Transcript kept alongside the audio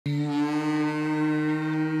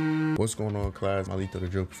What's going on, class? Malito the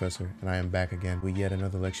drill professor, and I am back again with yet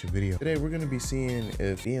another lecture video. Today we're going to be seeing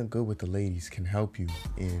if being good with the ladies can help you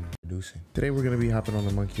in producing. Today we're going to be hopping on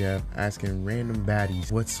the Monkey app, asking random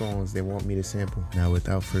baddies what songs they want me to sample. Now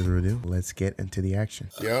without further ado, let's get into the action.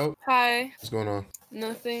 Yo. Hi. What's going on?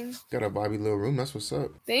 Nothing. Got a vibey little room. That's what's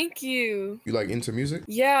up. Thank you. You like into music?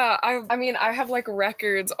 Yeah, I mean, I have like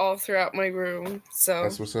records all throughout my room, so.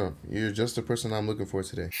 That's what's up. You're just the person I'm looking for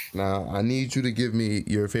today. Now, I need you to give me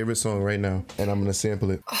your favorite song right now, and I'm gonna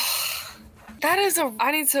sample it. That is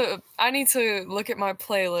I need to look at my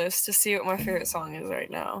playlist to see what my favorite song is right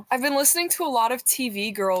now. I've been listening to a lot of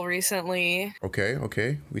TV Girl recently.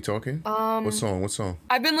 Okay. We talking? What song?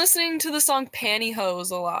 I've been listening to the song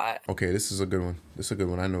Pantyhose a lot. Okay, this is a good one.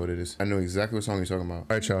 I know what it is. I know exactly what song you're talking about. All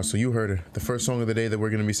right, y'all, so you heard her. The first song of the day that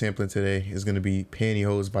we're gonna be sampling today is gonna be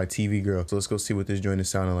Pantyhose by TV Girl. So let's go see what this joint is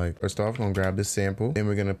sounding like. First off, I'm gonna grab this sample, then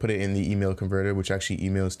we're gonna put it in the email converter, which actually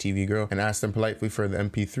emails TV Girl, and ask them politely for the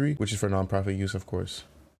MP3, which is for nonprofit use, of course.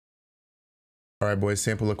 All right, boys,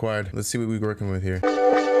 sample acquired. Let's see what we're working with here.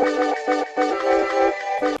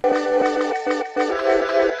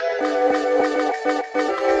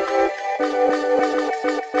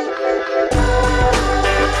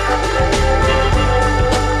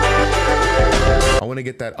 I want to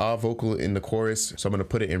get that ah vocal in the chorus, so I'm going to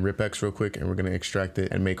put it in RipX real quick, and we're going to extract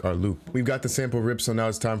it and make our loop. We've got the sample ripped, so now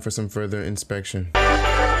it's time for some further inspection.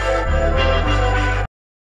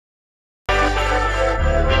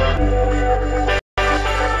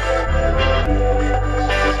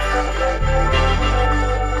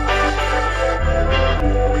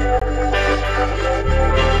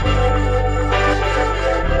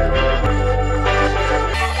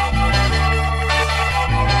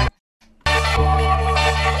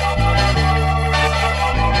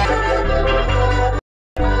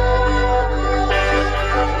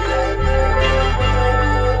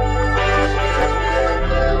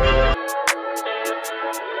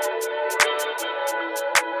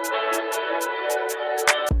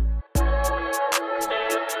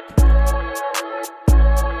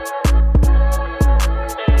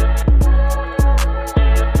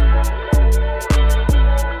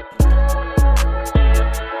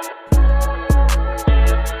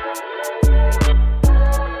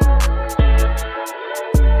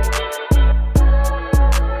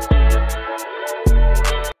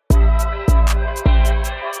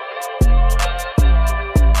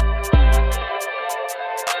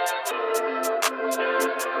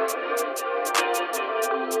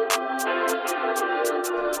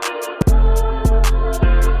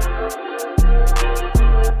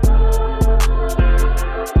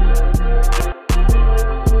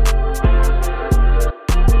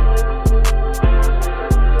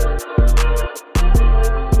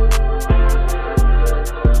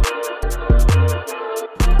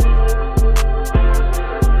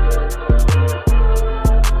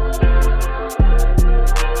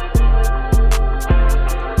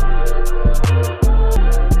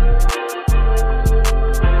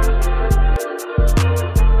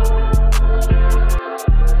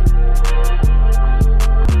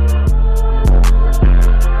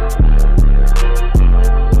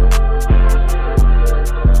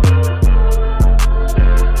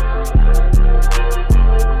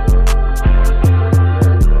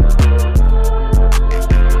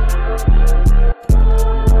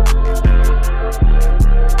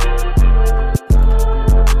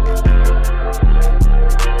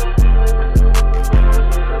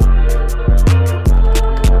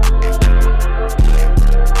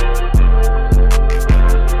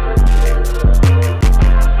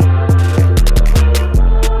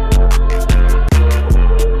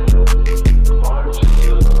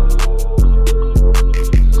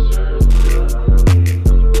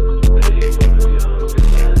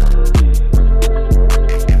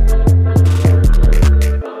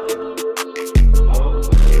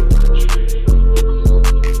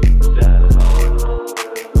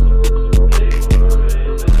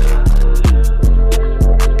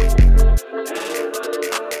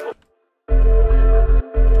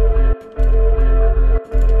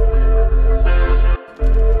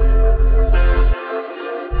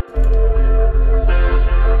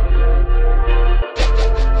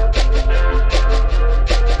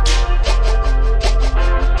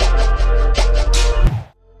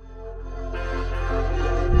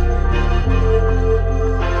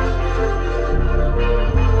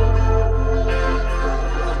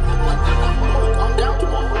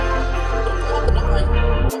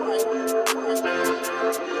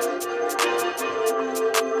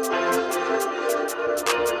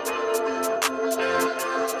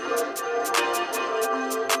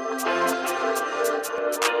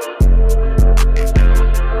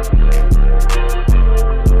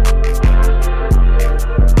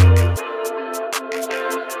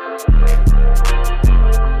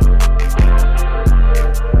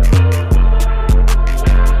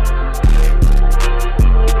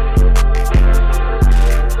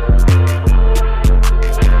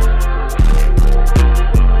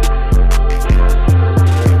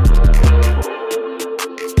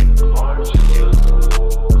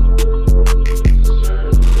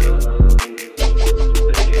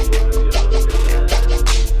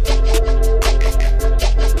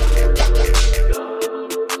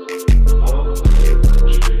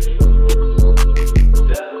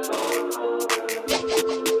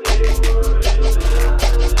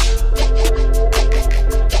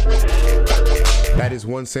 That is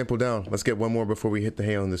one sample down. Let's get one more before we hit the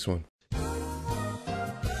hay on this one.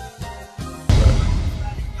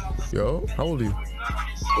 Yo, how old are you?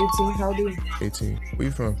 18, how old are you? 18. Where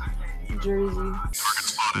you from? Jersey.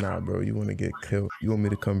 Nah, bro, you want to get killed. You want me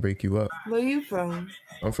to come break you up? Where you from?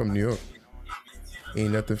 I'm from New York.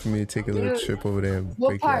 Ain't nothing for me to take a little trip over there and What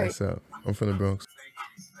break part? your ass up. I'm from the Bronx.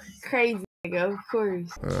 Crazy, nigga, of course.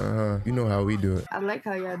 You know how we do it. I like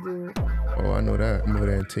how y'all do it. Oh, I know that. I'm over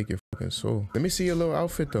there and take your fucking soul. Let me see your little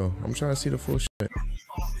outfit, though. I'm trying to see the full shit.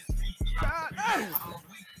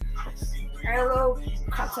 Hello,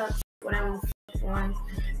 cut up, whatever one,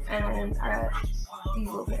 and I got these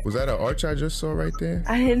little bits. Was that an arch I just saw right there?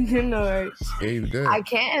 I didn't do no arch. Yeah, you did. I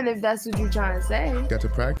can if that's what you're trying to say. Got to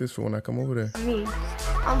practice for when I come over there. Me,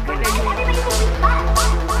 I'm gonna do it.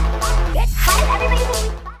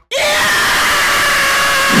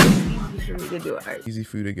 Easy for me to do art. Easy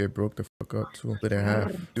for you to get broke the fuck up, too. Split in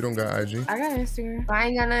half. You don't got IG? I got Instagram. I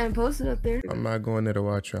ain't got nothing posted up there. I'm not going there to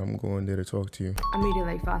watch you. I'm going there to talk to you. I made it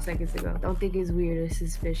like 5 seconds ago. Don't think it's weird or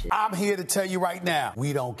suspicious. I'm here to tell you right now,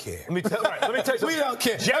 we don't care. Let me tell you something. We don't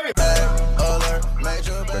care. Jerry. Like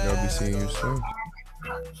I'll be seeing you soon.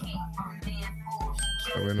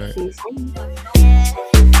 Have a night.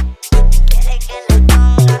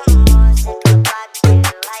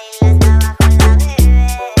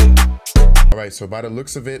 Alright, so by the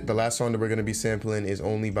looks of it, the last song that we're going to be sampling is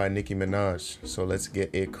only by Nicki Minaj. So let's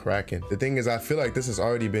get it cracking. The thing is, I feel like this has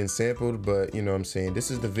already been sampled, but you know what I'm saying?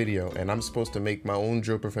 This is the video, and I'm supposed to make my own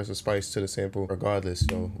Drill Professor Spice to the sample regardless.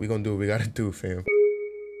 So we gonna do what we gotta do, fam.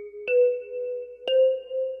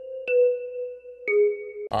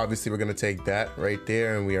 Obviously, we're gonna take that right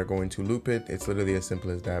there and we are going to loop it. It's literally as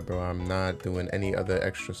simple as that, bro. I'm not doing any other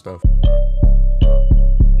extra stuff.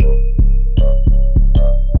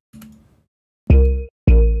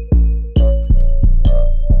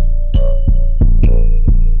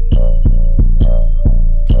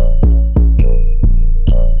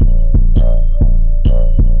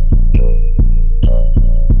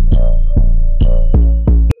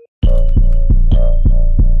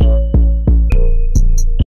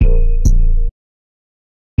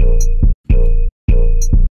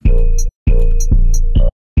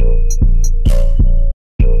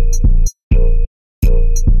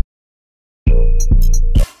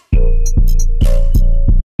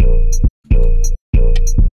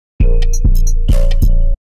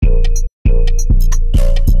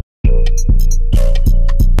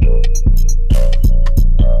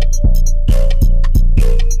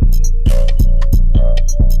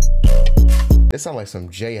 This sound like some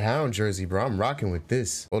J Hound jersey, bro. I'm rocking with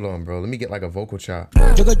this. Hold on, bro. Let me get like a vocal chop.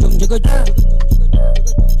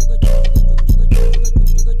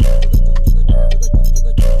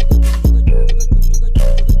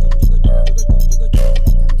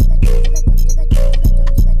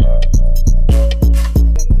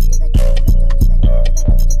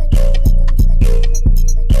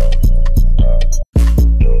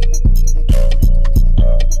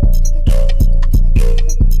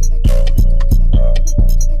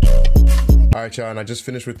 All right, y'all, and I just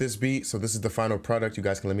finished with this beat, so this is the final product. You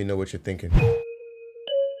guys can let me know what you're thinking. Calm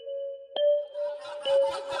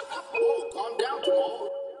down, Jamal.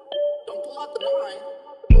 Don't pull out the line.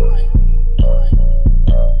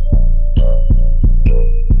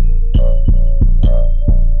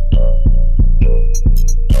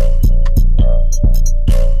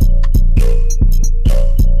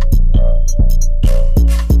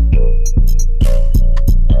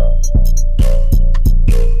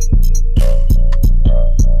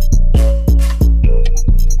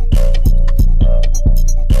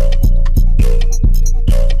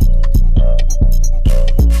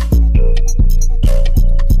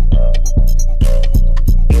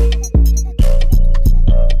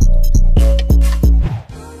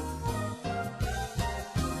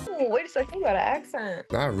 Wait a second, you got an accent.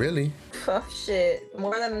 Not really. Oh shit,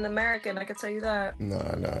 more than an American, I can tell you that. Nah.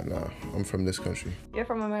 I'm from this country. You're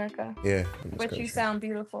from America. Yeah. But you sound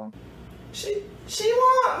beautiful. She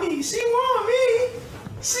want me. She want me.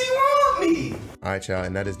 She want me. All right, y'all,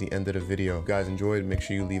 and that is the end of the video. If you guys enjoyed, make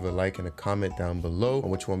sure you leave a like and a comment down below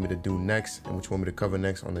on what you want me to do next and what you want me to cover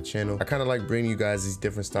next on the channel. I kind of like bringing you guys these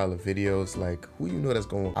different style of videos, like who you know that's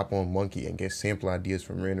going to hop on Monkey and get sample ideas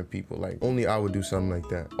from random people. Like only I would do something like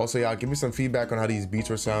that. Also, y'all, give me some feedback on how these beats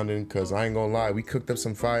were sounding, because I ain't gonna lie, we cooked up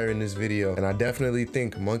some fire in this video, and I definitely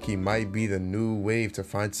think Monkey might be the new wave to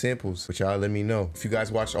find samples, but y'all let me know. If you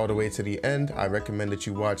guys watched all the way to the end, I recommend that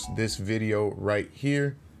you watch this video right here.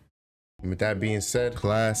 And with that being said,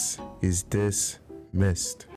 class is dismissed.